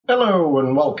Hello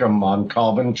and welcome, I'm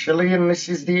Carbon Chili and this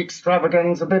is the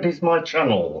Extravaganza Bit is my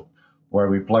channel, where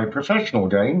we play professional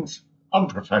games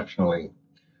unprofessionally,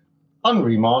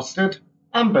 unremastered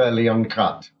and barely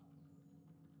uncut.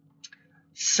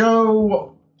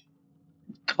 So,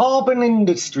 Carbon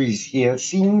Industries here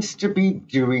seems to be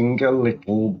doing a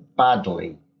little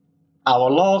badly.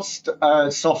 Our last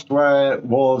software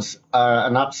was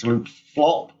an absolute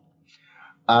flop.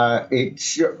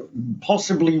 It's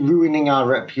possibly ruining our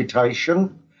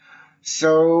reputation.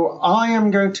 So I am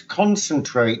going to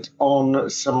concentrate on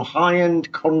some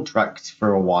high-end contracts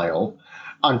for a while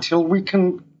until we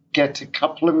can get a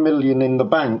couple of million in the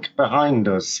bank behind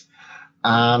us.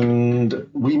 And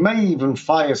we may even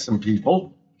fire some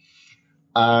people.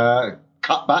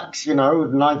 Cutbacks, you know,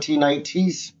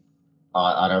 1980s.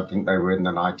 I don't think they were in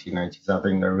the 1980s. I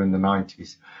think they were in the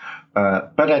 90s.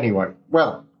 But anyway,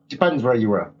 well, depends where you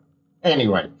were.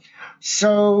 Anyway,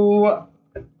 so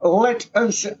let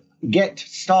us get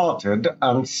started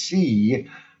and see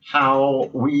how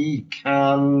we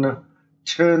can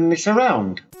turn this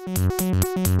around.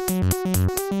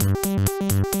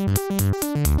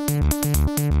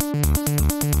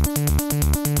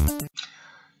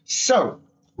 So,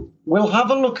 we'll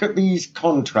have a look at these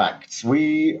contracts.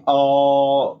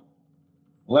 Let's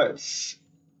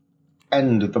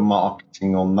end the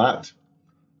marketing on that.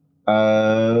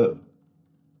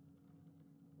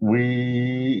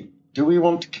 Do we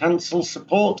want to cancel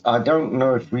support? I don't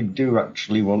know if we do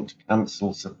actually want to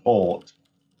cancel support.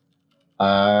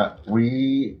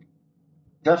 We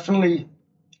definitely,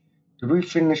 did we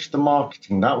finish the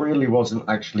marketing? That really wasn't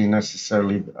actually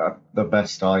necessarily the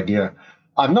best idea.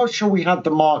 I'm not sure we had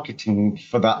the marketing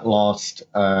for that last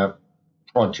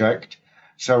project,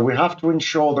 so we have to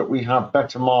ensure that we have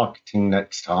better marketing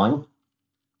next time.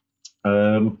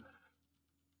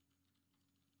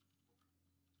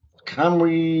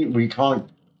 We can't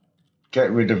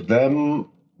get rid of them.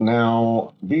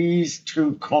 Now, these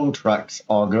two contracts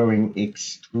are going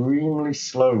extremely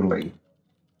slowly.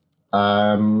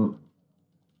 That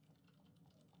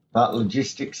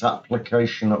logistics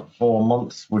application at 4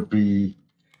 months would be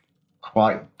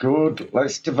quite good.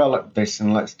 Let's develop this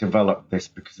and let's develop this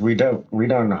because we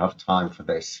don't have time for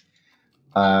this.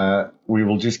 We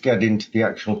will just get into the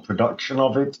actual production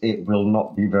of it. It will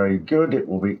not be very good. It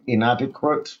will be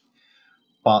inadequate.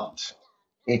 But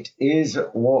it is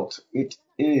what it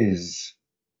is.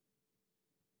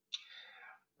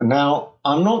 Now,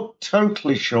 I'm not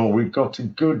totally sure we've got a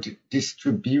good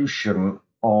distribution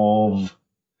of,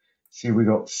 see, we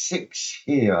got 6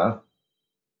 here.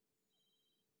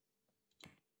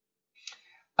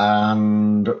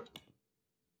 And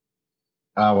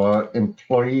our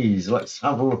employees, let's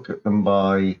have a look at them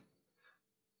by,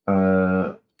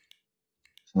 it's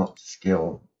not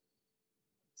skill.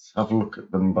 Have a look at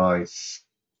them by.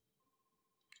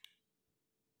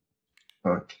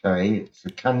 Okay, so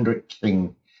Kendrick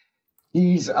King,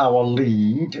 he's our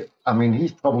lead. I mean,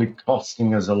 he's probably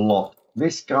costing us a lot.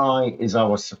 This guy is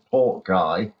our support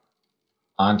guy,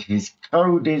 and his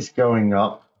code is going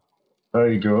up.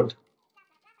 Very good.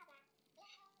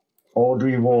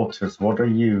 Audrey Waters, what are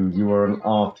you? You are an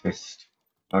artist.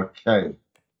 Okay.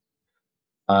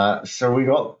 So we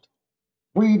got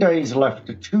 3 days left,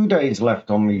 2 days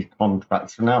left on these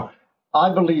contracts. Now, I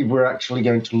believe we're actually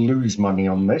going to lose money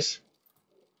on this.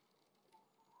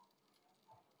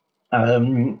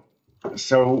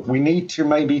 So we need to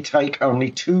maybe take only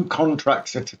 2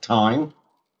 contracts at a time.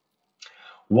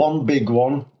 1 big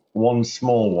one, 1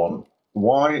 small one.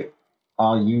 Why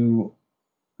are you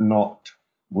not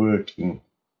working?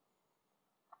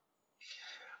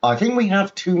 I think we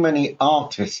have too many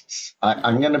artists.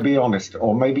 I'm going to be honest,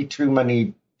 or maybe too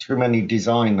many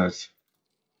designers.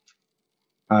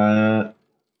 We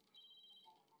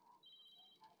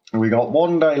got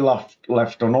 1 day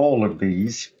left on all of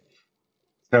these.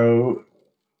 So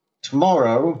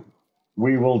tomorrow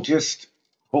we will just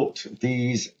put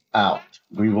these out.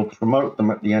 We will promote them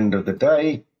at the end of the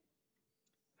day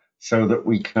so that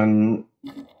we can.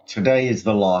 Today is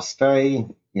the last day.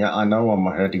 Yeah, I know I'm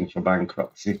heading for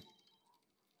bankruptcy.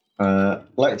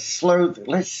 Let's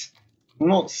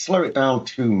not slow it down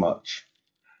too much,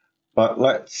 but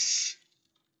let's,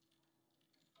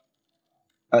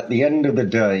 at the end of the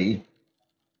day,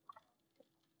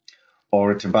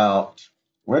 or at about,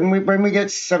 when we get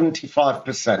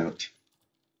 75%,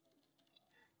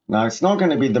 now it's not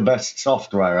going to be the best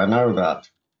software, I know that,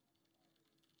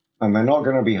 and they're not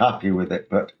going to be happy with it,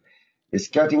 but it's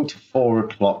getting to 4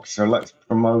 o'clock, so let's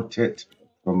promote it,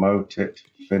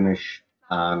 finish,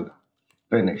 and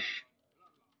finish.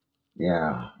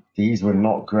 Yeah, These were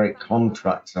not great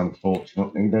contracts,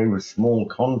 unfortunately. They were small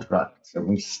contracts, and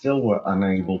we still were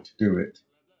unable to do it.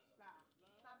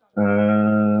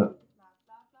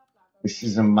 This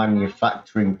is a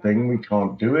manufacturing thing. We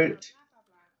can't do it.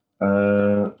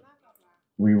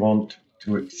 We want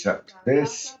to accept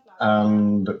this,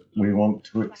 and we want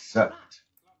to accept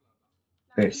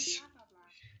this.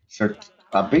 So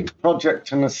a big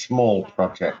project and a small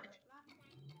project.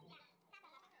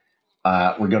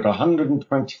 We got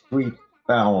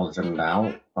 123,000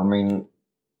 now. I mean,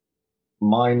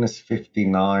 minus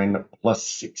 59 plus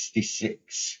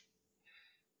 66.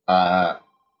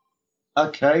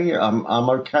 Okay, I'm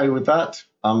okay with that.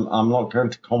 I'm not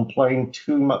going to complain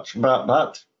too much about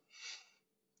that.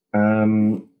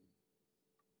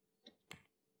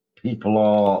 People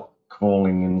are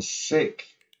calling in sick.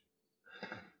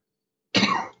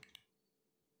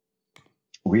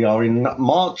 We are in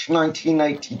March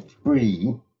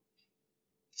 1983,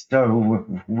 so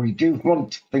we do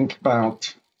want to think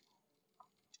about.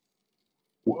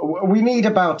 We need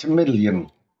about 1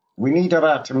 million. We need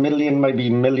about 1 million, maybe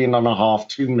 1.5 million,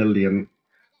 2 million,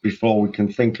 before we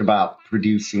can think about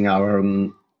producing our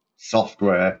own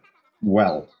software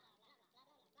well.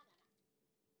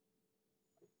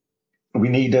 We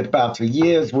need about a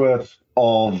year's worth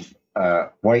of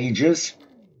wages,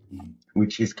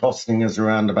 which is costing us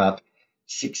around about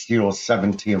 60 or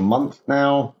 70 a month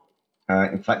now.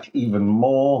 In fact, even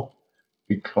more,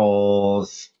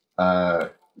 because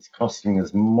it's costing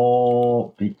us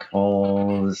more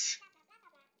because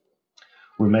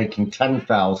we're making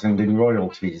 10,000 in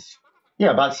royalties.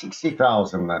 Yeah, about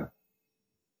 60,000 then.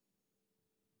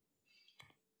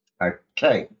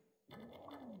 Okay.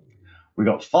 We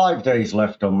got 5 days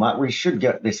left on that. We should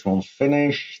get this one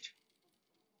finished.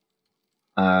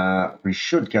 We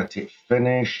should get it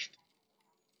finished.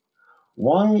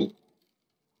 Why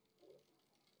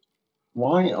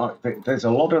there's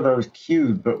a lot of those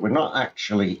queued, but we're not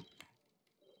actually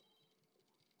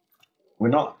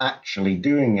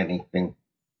doing anything.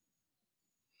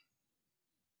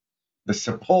 The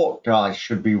support guys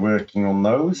should be working on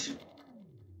those.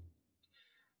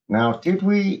 Now,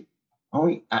 are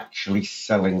we actually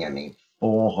selling any?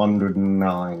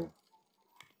 409.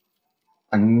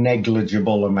 A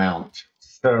negligible amount.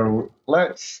 So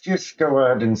let's just go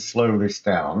ahead and slow this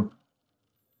down.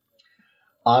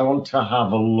 I want to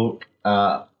have a look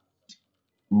at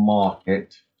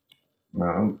market.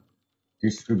 No.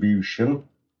 Distribution.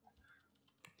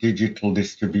 Digital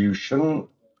distribution.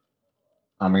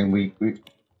 I mean, we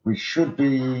should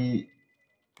be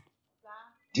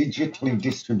digitally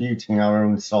distributing our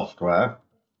own software.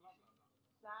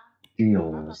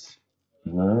 Deals.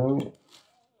 No.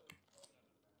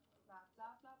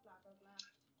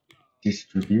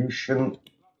 Distribution.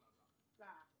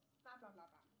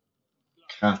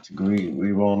 Category.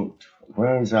 We want.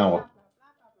 Where's our.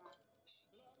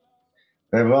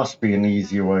 There must be an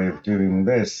easier way of doing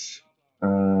this.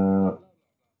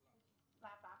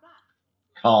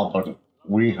 Carbon.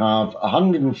 We have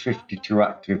 152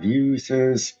 active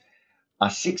users, a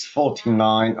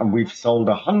 649, and we've sold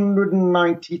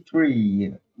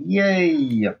 193.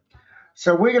 Yay!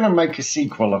 So we're going to make a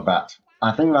sequel of that.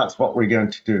 I think that's what we're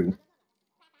going to do.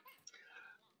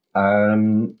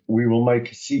 We will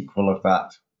make a sequel of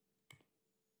that.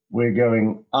 We're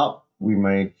going up. We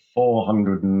made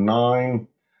 409,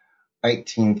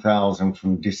 18,000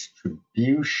 from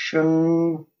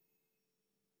distribution.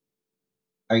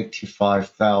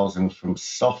 85,000 from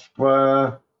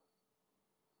software.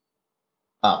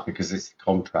 Because it's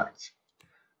contracts.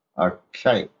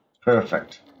 Okay,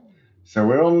 perfect. So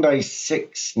we're on day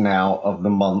 6 now of the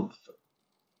month.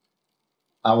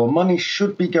 Our money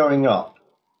should be going up.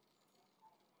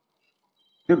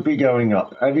 Should be going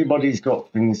up. Everybody's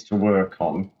got things to work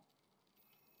on.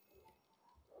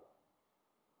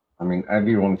 I mean,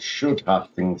 everyone should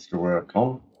have things to work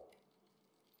on.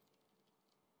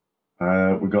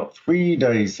 We've got 3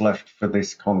 days left for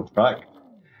this contract.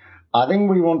 I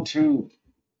think we want to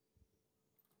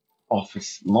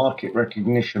office market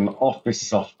recognition, office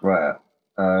software.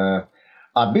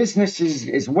 Our business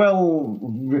is well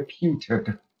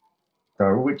reputed,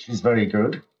 though, which is very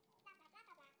good.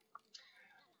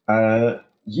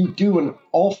 You do an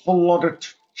awful lot of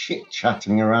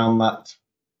chit-chatting around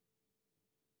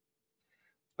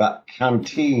that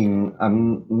canteen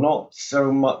and not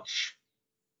so much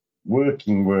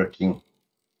working.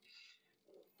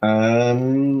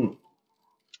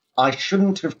 I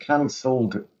shouldn't have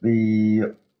cancelled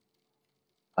the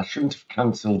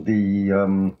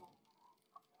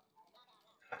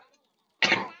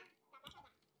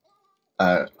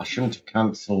I shouldn't have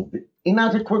cancelled the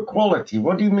inadequate quality.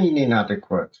 What do you mean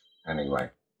inadequate? Anyway,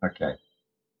 okay.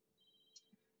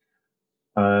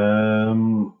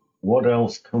 What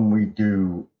else can we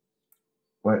do?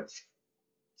 Let's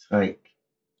take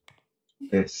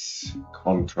this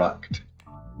contract.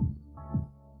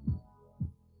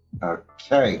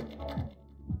 Okay.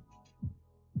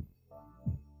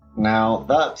 Now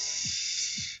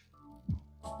that's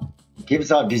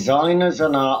gives our designers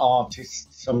and our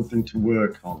artists something to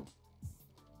work on.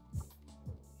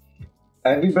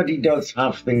 Everybody does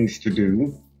have things to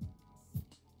do.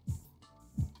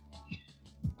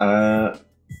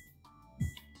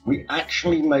 We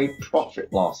actually made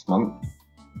profit last month.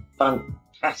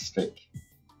 Fantastic.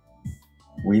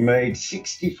 We made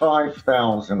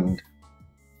 65,000.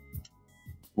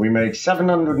 We made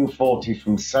 740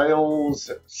 from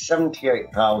sales,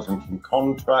 78,000 from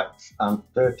contracts, and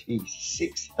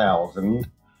 36,000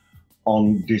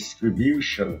 on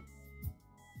distribution.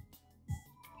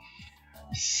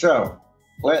 So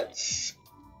let's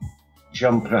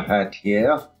jump ahead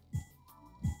here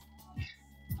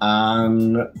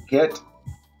and get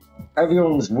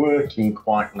everyone's working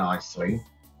quite nicely.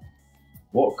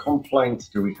 What complaints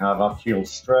do we have? I feel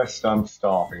stressed, I'm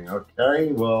starving.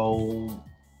 Okay, well,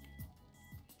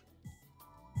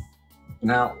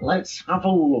 now let's have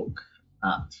a look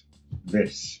at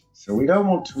this. So we don't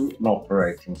want an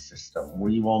operating system.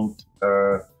 We want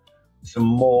some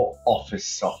more office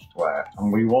software,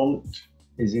 and we want,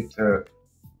 is it a,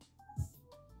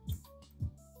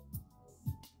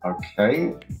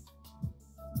 okay,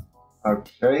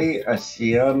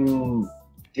 SEM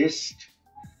dist,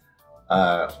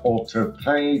 auto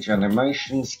page,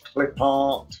 animations, clip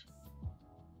art,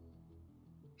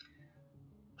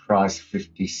 price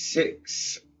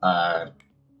 56,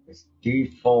 it's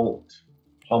default,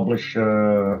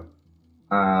 publisher,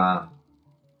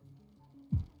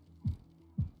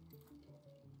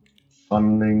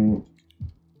 funding,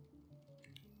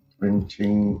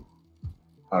 printing.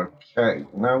 Okay,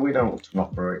 now we don't want an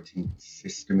operating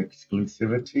system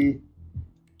exclusivity.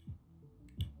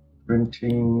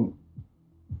 Printing.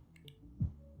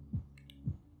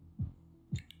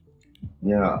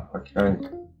 Yeah, okay.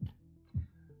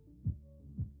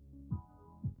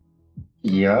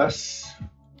 Yes.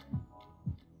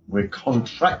 We're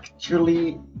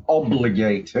contractually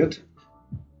obligated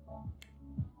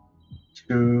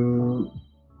to,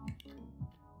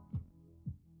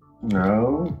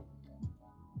 no,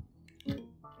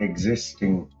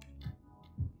 existing.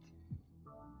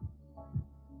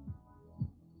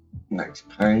 Next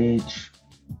page,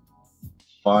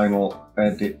 final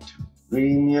edit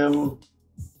premium.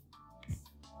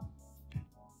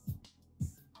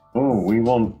 Oh, we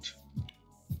want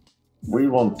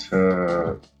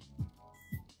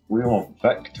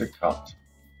vector cut.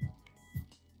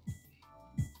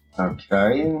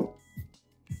 Okay.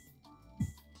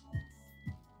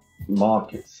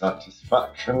 Market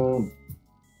satisfaction.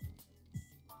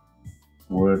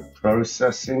 Word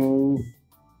processing.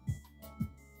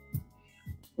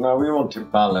 No, we want it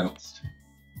balanced.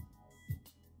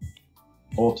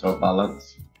 Auto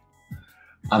balance.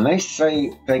 And they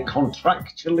say they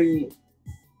contractually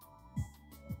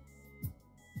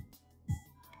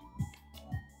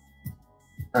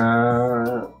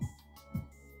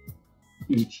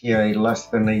ETA less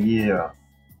than a year.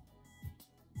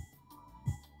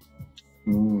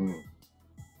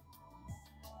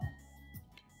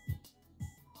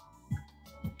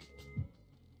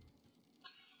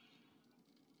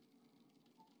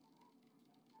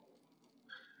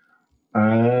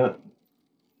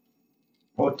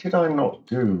 What did I not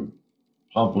do?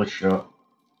 Publisher,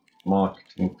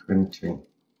 marketing, printing.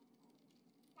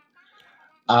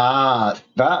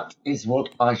 That is what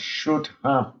I should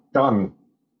have done.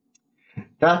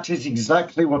 That is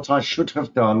exactly what I should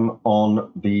have done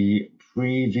on the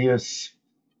previous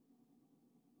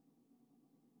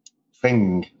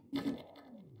thing.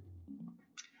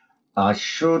 I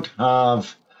should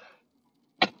have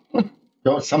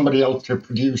got somebody else to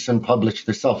produce and publish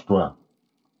the software,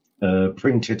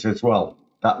 print it as well.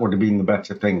 That would have been the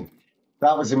better thing.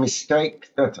 That was a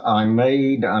mistake that I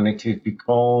made, and it is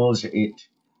because it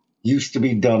used to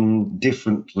be done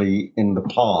differently in the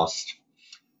past.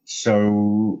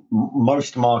 So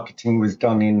most marketing was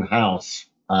done in-house.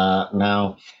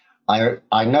 Now,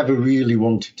 I never really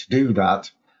wanted to do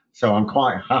that, so I'm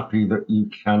quite happy that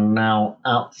you can now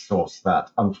outsource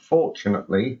that.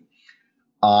 Unfortunately,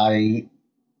 I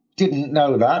didn't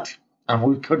know that, and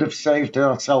we could have saved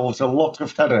ourselves a lot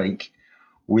of headache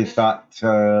with that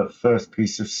first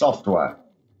piece of software.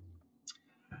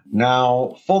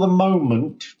 Now, for the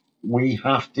moment, we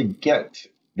have to get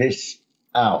this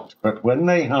out. But when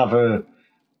they have an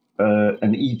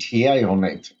ETA on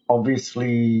it,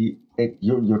 obviously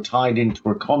you're tied into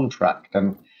a contract,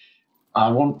 and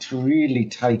I want to really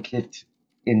take it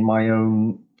in my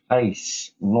own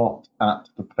pace, not at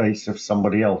the pace of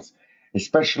somebody else,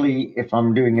 especially if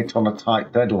I'm doing it on a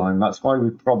tight deadline. That's why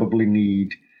we probably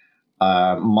need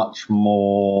much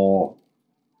more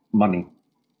money.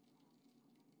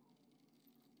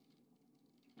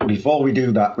 Before we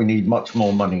do that, we need much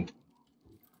more money.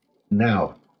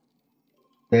 Now,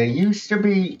 there used to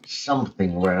be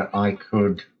something where I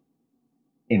could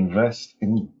invest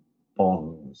in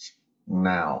bonds.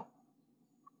 Now,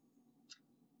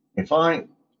 if I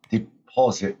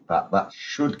deposit that, that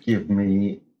should give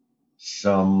me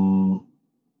some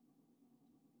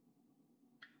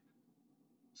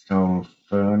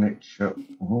furniture.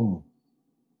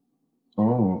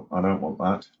 Oh, I don't want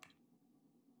that.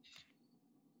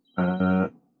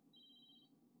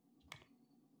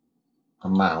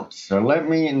 Amount. So let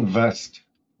me invest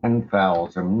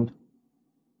 10,000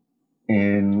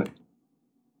 in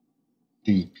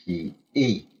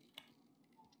DPE.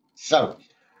 So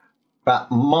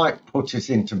that might put us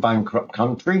into bankrupt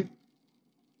country.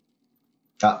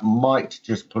 That might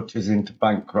just put us into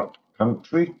bankrupt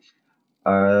country.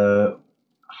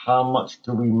 How much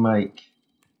do we make?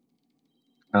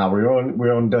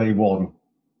 We're on day one,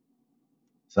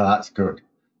 so that's good.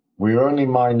 We were only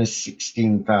minus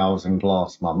 16,000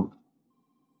 last month.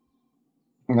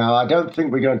 Now, I don't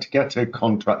think we're going to get a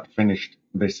contract finished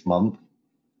this month.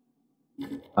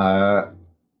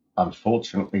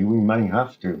 Unfortunately, we may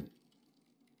have to.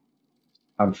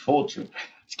 Unfortunately.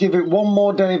 Let's give it one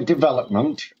more day of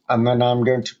development, and then I'm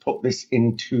going to put this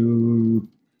into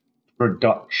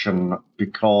production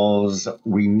because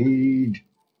we need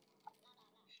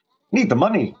the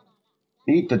money,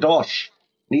 need the dosh,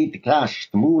 need the cash,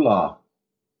 the moolah.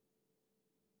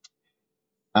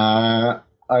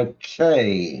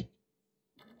 Okay.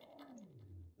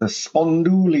 The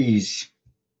spondoolies.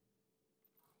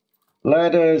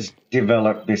 Let us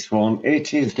develop this one.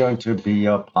 It is going to be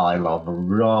a pile of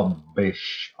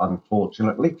rubbish,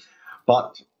 unfortunately.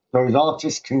 But those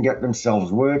artists can get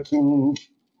themselves working,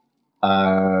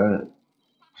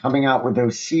 coming out with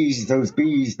those C's, those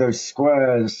B's, those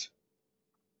squares.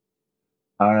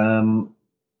 I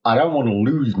don't want to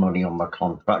lose money on the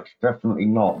contract, definitely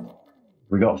not.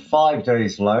 We got 5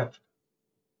 days left.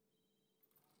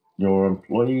 Your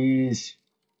employees.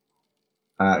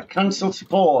 Cancel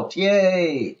support,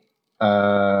 yay!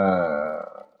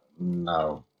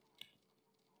 No.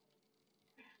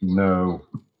 No.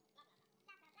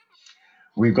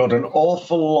 We've got an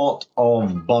awful lot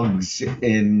of bugs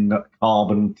in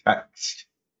Carbon Text.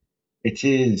 It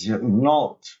is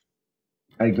not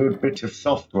a good bit of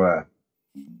software.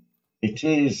 It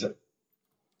is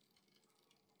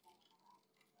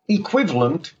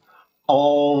equivalent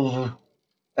of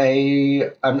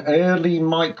an early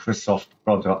Microsoft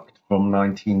product from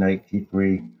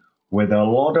 1983 with a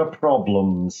lot of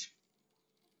problems.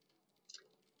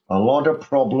 A lot of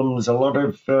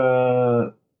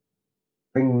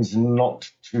things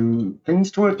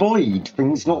to avoid,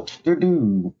 things not to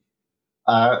do.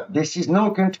 This is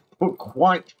not going to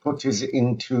quite put us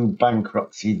into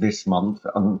bankruptcy this month,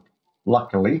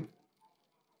 luckily.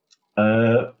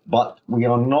 But we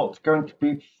are not going to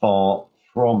be far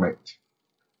from it.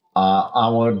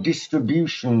 Our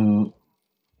distribution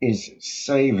is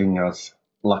saving us,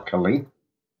 luckily.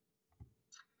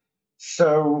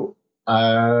 So,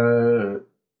 where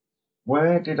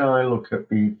did I look at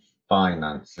the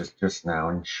finances just now?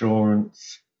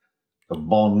 Insurance, the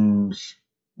bonds.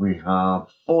 We have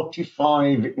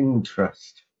 45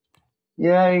 interest.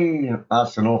 Yay,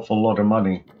 that's an awful lot of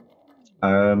money.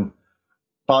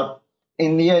 But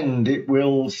in the end, it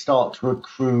will start to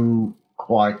accrue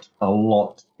quite a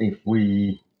lot if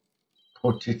we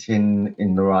put it in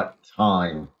the right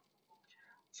time.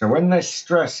 So when their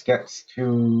stress gets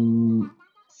to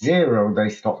 0, they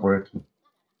stop working.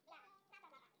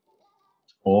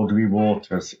 Audrey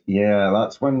Waters, yeah,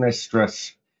 that's when their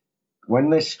stress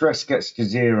gets to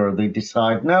 0, they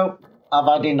decide, no, I've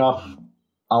had enough,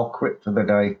 I'll quit for the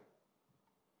day.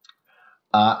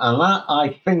 And that,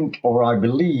 I think, or I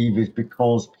believe, is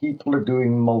because people are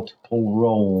doing multiple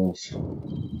roles.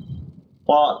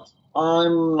 But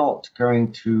I'm not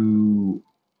going to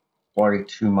worry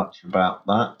too much about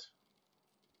that.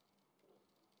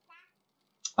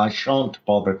 I shan't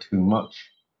bother too much.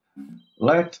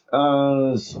 Let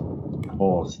us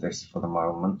pause this for the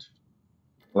moment.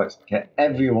 Let's get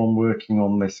everyone working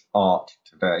on this art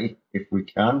today, if we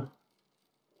can.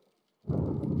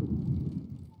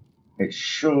 It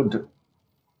should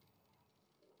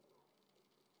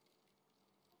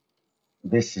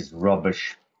This is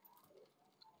rubbish.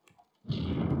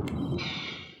 This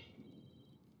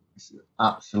is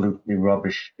absolutely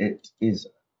rubbish. It is.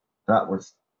 That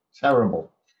was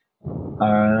terrible.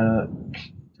 Do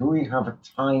we have a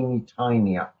tiny,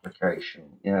 tiny application?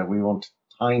 Yeah, we want a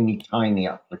tiny, tiny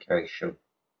application.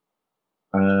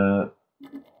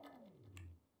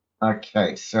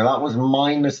 Okay, so that was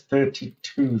minus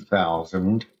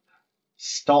 32,000.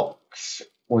 Stocks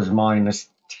was minus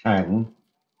 10.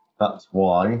 That's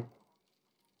why.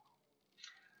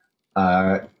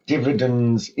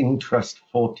 Dividends, interest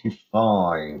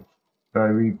 45.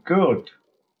 Very good.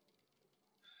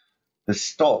 The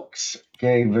stocks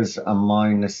gave us a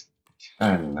minus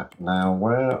 10. Now,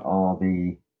 where are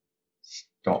the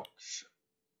stocks?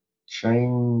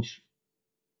 Change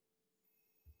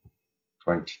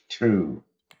 22.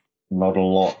 Not a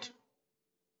lot.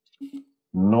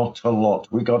 Not a lot.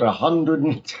 We got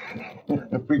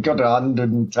 110. We got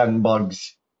 110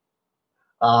 bugs.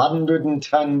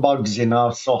 110 bugs in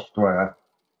our software.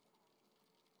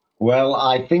 Well,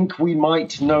 I think we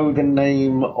might know the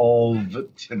name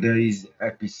of today's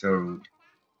episode,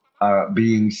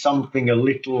 being something a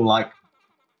little like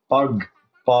bug,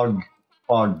 bug,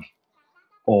 bug,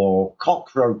 or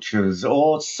cockroaches,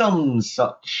 or some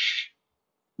such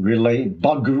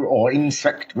bug or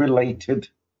insect related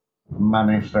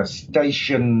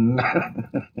manifestation.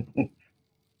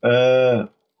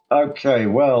 Okay,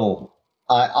 well,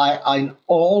 I, in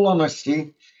all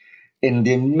honesty, in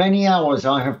the many hours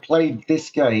I have played this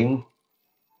game,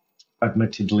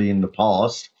 admittedly in the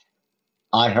past,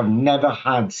 I have never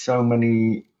had so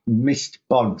many missed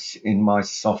bugs in my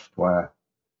software.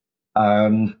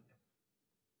 I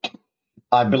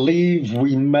believe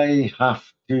we may have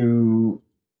to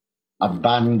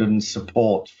abandon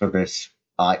support for this.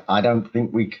 I don't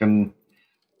think we can.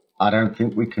 I don't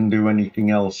think we can do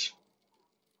anything else.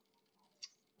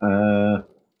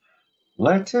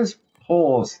 Let us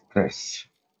pause this,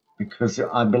 because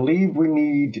I believe we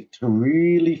need to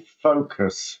really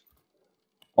focus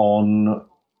on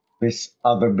this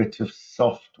other bit of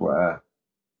software.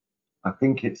 I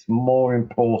think it's more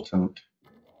important,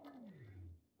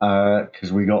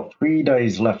 because we got 3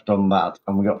 days left on that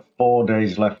and we got 4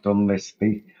 days left on this.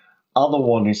 The other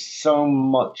one is so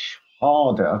much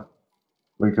harder.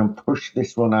 We can push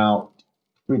this one out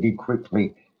pretty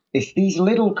quickly. It's these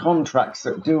little contracts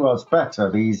that do us better.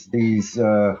 These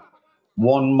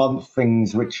 1 month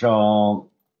things, which are.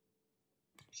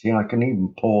 See, I can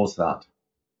even pause that,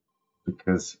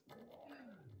 because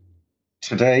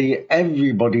today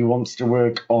everybody wants to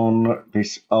work on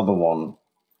this other one.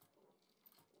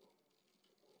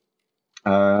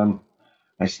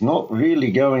 It's not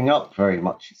really going up very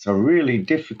much. It's a really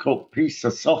difficult piece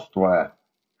of software.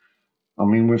 I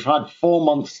mean, we've had 4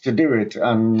 months to do it,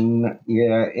 and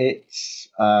yeah, it's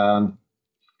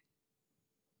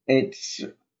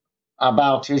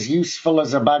about as useful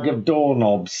as a bag of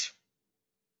doorknobs.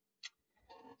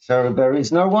 So there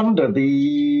is no wonder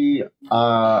the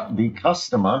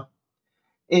customer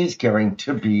is going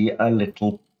to be a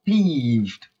little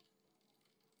peeved.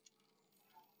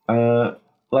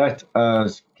 Let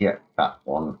us get that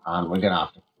one, and we're going to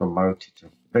have to promote it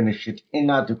and finish it.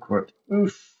 Inadequate.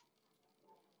 Oof.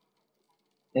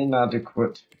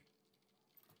 Inadequate.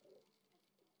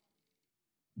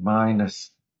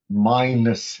 Minus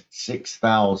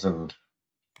 6,000.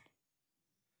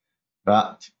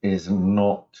 That is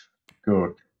not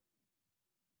good.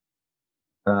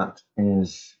 That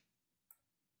is,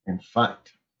 in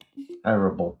fact,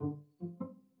 terrible.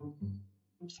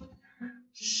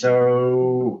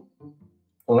 So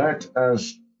let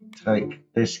us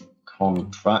take this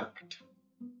contract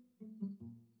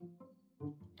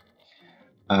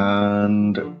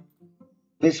and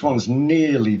this one's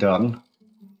nearly done,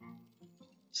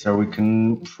 so we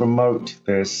can promote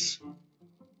this.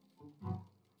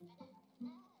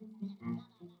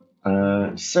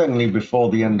 Certainly before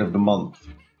the end of the month.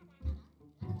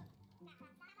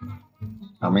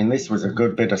 I mean, this was a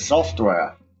good bit of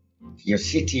software. Your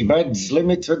City Beds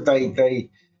Limited, they've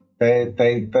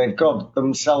got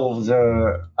themselves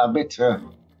a bit of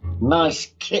nice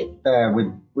kit there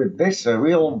with this, a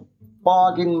real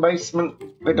bargain basement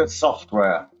bit of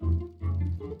software.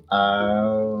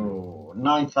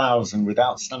 9,000 with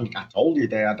outstanding. I told you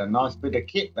they had a nice bit of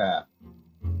kit there.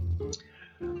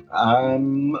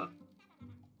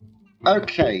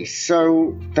 Okay,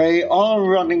 so they are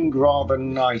running rather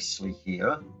nicely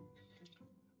here.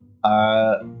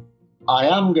 I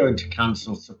am going to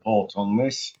cancel support on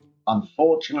this.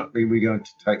 Unfortunately, we're going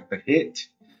to take the hit,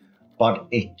 but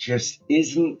it just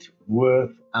isn't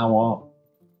worth our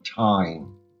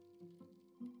time.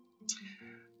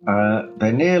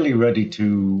 They're nearly ready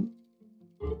to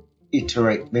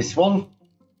iterate this one,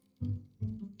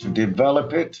 to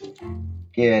develop it,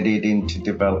 get it into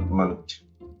development.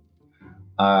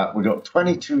 We got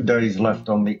 22 days left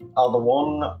on the other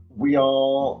one. We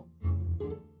are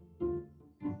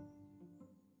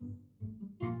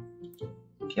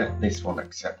get this one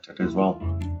accepted as well.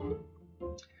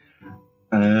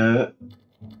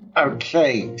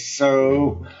 Okay,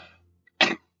 so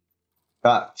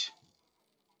that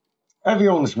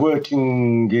everyone's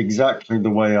working exactly the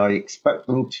way I expect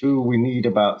them to. We need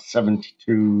about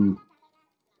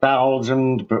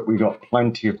 72,000, but we got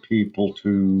plenty of people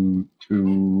to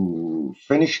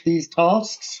finish these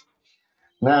tasks.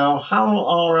 Now, how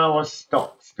are our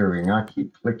stocks doing? I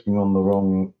keep clicking on the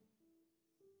wrong.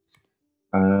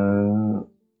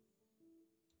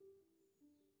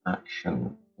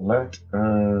 Action. Let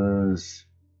us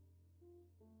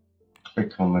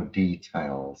click on the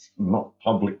details. Not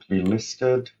publicly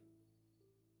listed.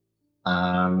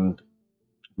 And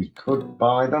we could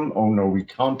buy them. Oh no, we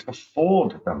can't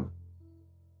afford them.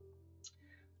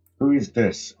 Who is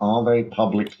this? Are they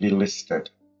publicly listed?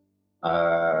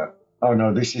 Oh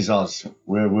no, this is us.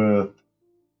 We're worth.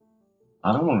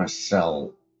 I don't want to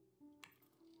sell.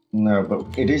 No,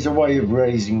 but it is a way of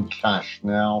raising cash.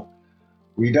 Now,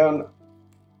 we don't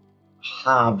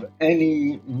have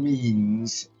any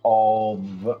means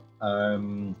of. I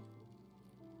mean,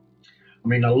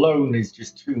 a loan is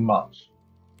just too much.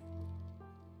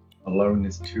 A loan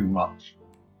is too much.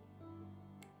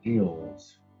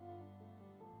 Deals.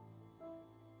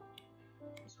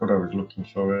 That's what I was looking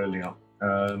for earlier.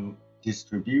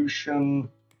 Distribution.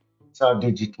 It's our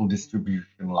digital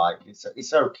distribution like.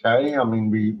 It's okay. I mean,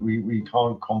 we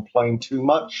can't complain too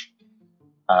much.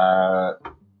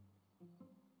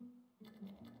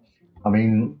 I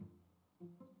mean,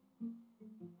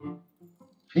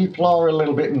 people are a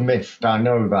little bit miffed. I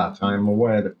know that. I'm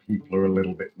aware that people are a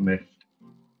little bit miffed.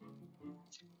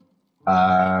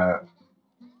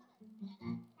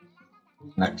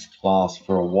 Next class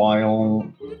for a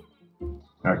while.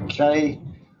 Okay,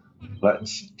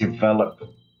 let's develop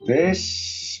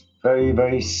this very,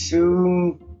 very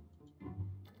soon.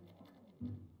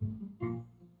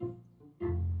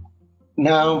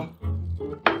 Now,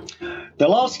 the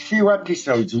last few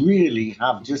episodes really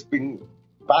have just been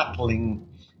battling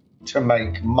to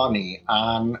make money,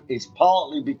 and it's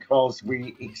partly because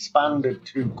we expanded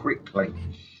too quickly.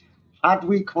 Had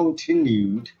we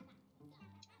continued,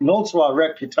 and also our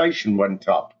reputation went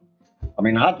up. I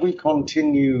mean, had we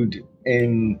continued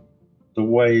in the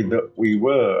way that we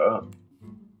were,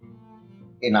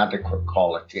 inadequate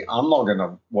quality, I'm not going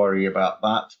to worry about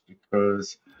that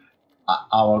because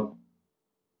our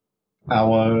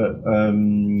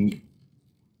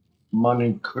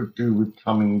money could do with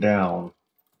coming down.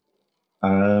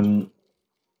 There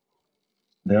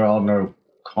are no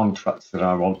contracts that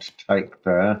I want to take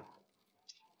there.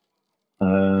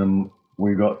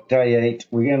 We got day 8.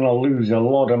 We're going to lose a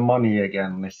lot of money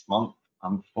again this month,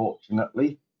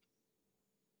 unfortunately.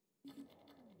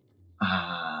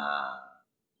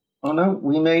 Oh no,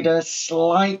 we made a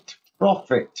slight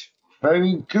profit.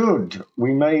 Very good.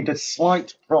 We made a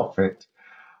slight profit,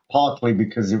 partly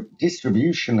because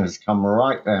distribution has come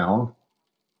right down.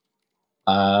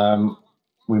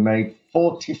 We made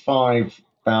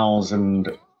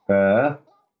 45,000 there.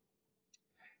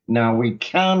 Now we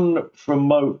can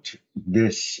promote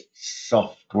this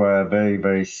software very,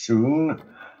 very soon.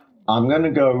 I'm going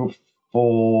to go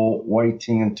for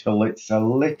waiting until it's a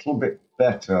little bit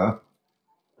better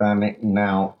than it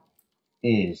now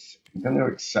is. I'm going to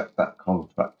accept that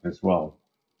contract as well.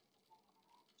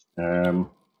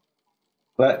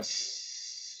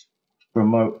 Let's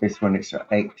promote this when it's at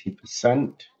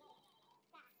 80%.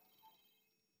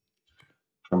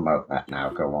 Promote that now,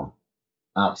 go on.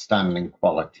 Outstanding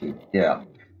quality, yeah.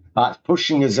 That's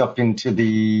pushing us up into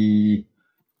the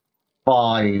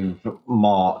 5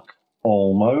 mark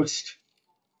almost.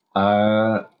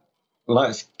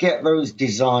 Let's get those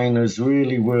designers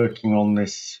really working on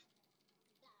this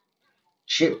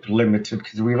chip limited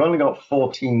because we've only got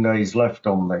 14 days left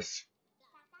on this.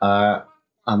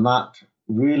 And that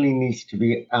really needs to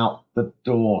be out the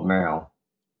door now.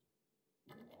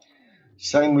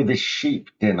 Same with the sheep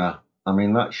dinner. I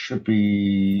mean, that should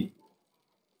be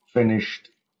finished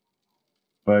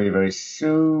very, very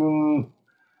soon.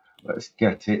 Let's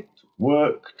get it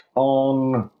worked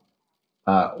on.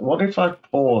 What if I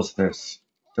pause this?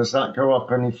 Does that go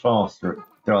up any faster? It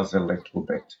does a little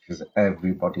bit because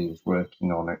everybody is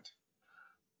working on it.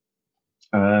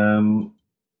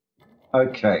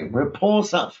 Okay, we'll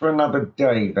pause that for another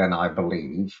day then, I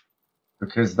believe,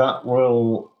 because that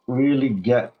will really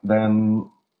get that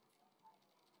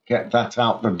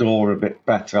out the door a bit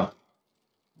better,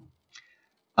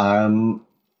 then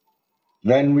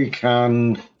we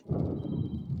can.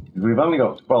 We've only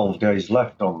got 12 days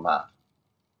left on that.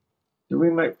 Do we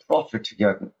make profit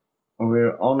again?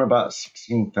 We're on about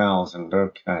 16,000.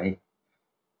 Okay.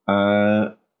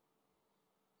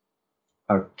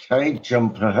 Okay,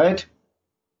 jump ahead.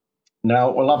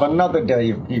 Now we'll have another day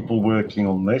of people working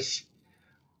on this,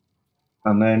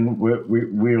 and then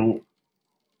we'll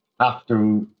have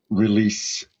to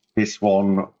release this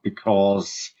one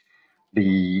because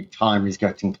the time is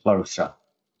getting closer.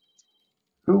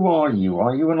 Who are you?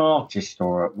 Are you an artist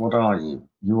or what are you?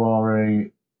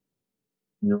 You're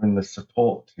in the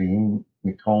support team,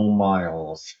 Nicole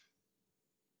Miles.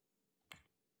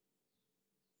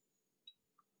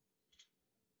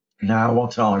 Now,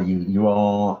 what are you? You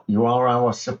are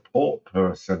our support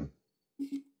person.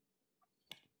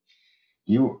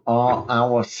 You are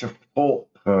our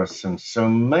support person. So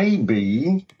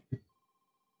maybe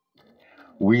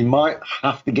we might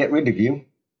have to get rid of you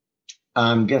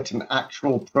and get an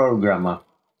actual programmer.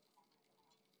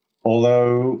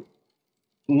 Although,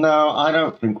 no, I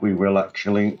don't think we will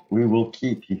actually. We will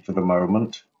keep you for the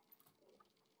moment.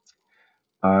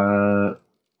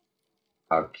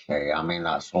 Okay, I mean,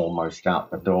 that's almost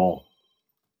out the door.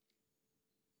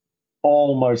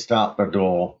 Almost out the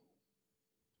door.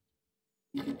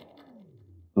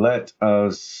 Let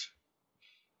us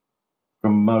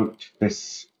promote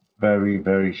this very,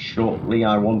 very shortly.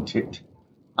 I want it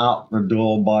out the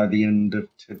door by the end of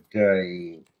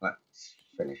today. Let's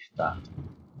finish that.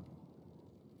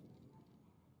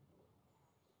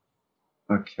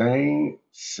 Okay,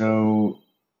 so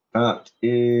that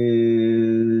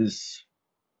is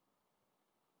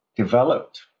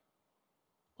developed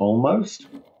almost.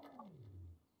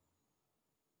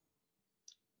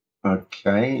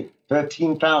 Okay,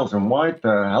 13,000. Why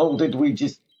the hell did we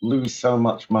just lose so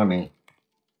much money?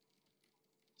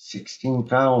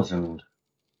 16,000.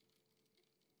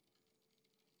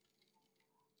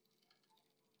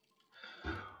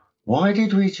 Why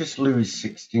did we just lose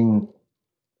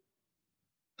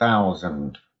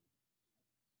 16,000?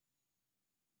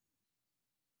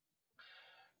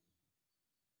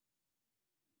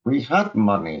 We had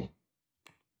money.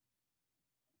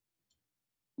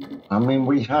 I mean,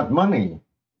 we had money.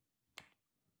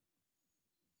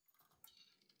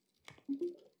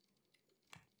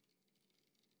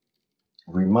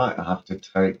 We might have to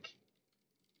take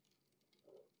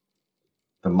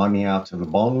the money out of the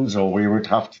bonds, or we would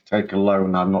have to take a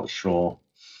loan. I'm not sure.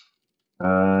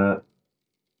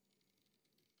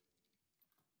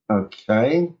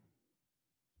 Okay.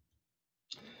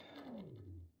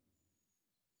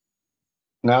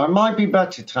 Now, it might be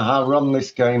better to run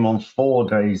this game on 4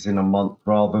 days in a month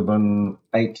rather than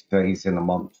 8 days in a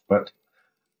month. But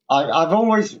I've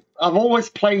always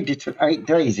played it at 8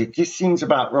 days. It just seems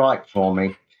about right for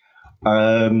me.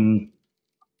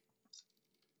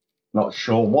 Not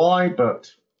sure why,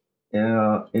 but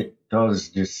yeah, it does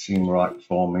just seem right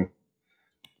for me.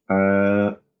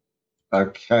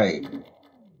 Okay.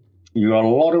 You got a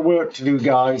lot of work to do,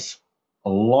 guys. A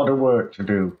lot of work to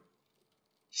do.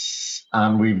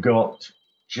 And we've got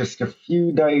just a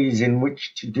few days in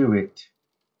which to do it.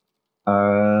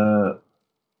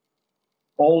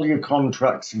 All your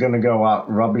contracts are going to go out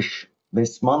rubbish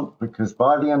this month because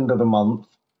by the end of the month,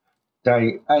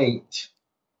 day 8,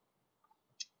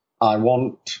 I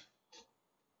want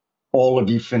all of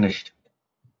you finished.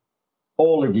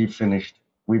 All of you finished.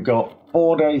 We've got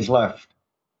 4 days left.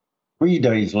 3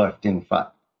 days left, in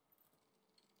fact.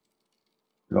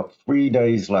 We've got 3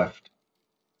 days left.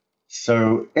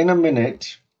 So in a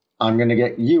minute, I'm going to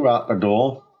get you out the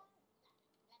door.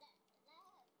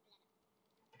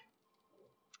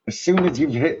 As soon as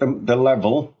you've hit the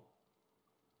level,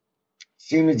 as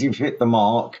soon as you've hit the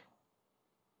mark,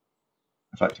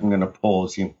 in fact, I'm going to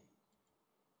pause you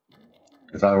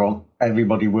because I want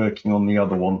everybody working on the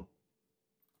other one.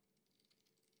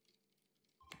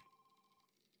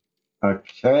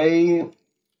 Okay.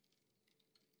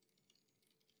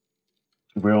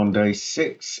 We're on day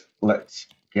 6. Let's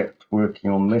get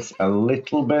working on this a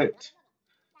little bit.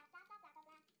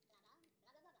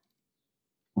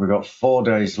 We've got 4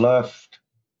 days left.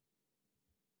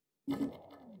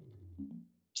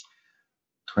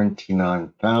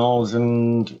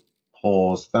 29,000.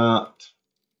 Pause that.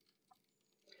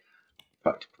 In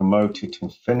fact, promote it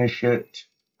and finish it.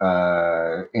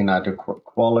 Inadequate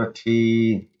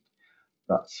quality.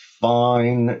 That's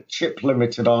fine. Chip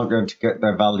Limited aren't going to get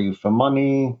their value for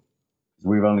money.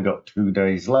 We've only got 2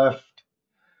 days left.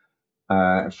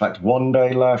 In fact, 1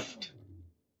 day left.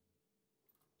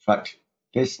 fact,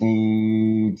 this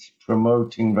needs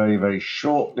promoting very, very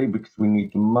shortly because we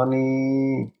need the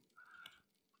money.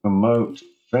 Promote,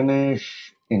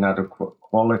 finish, inadequate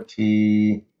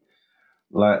quality.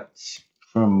 Let's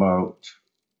promote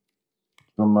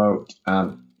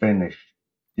and finish.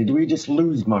 Did we just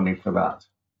lose money for that?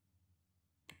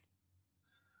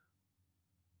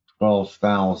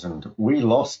 12,000. We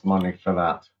lost money for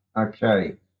that.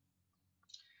 Okay.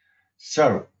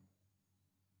 So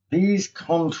these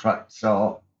contracts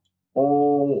are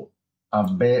all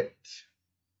a bit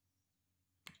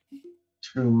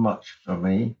too much for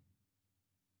me.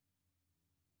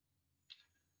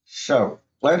 So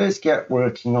let us get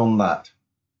working on that.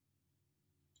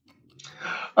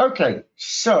 Okay,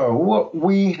 so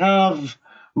we have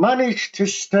managed to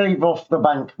stave off the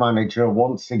bank manager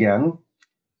once again.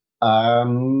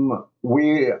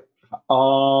 We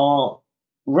are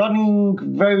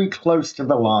running very close to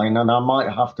the line, and I might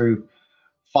have to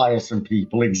fire some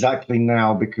people exactly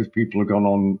now because people have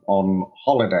gone on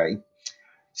holiday.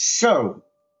 So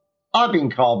I've been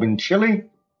Carbon Chili,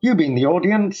 you've been the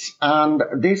audience, and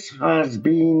this has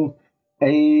been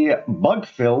a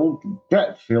bug-filled,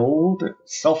 debt-filled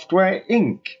Software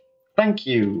Inc. Thank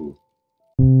you.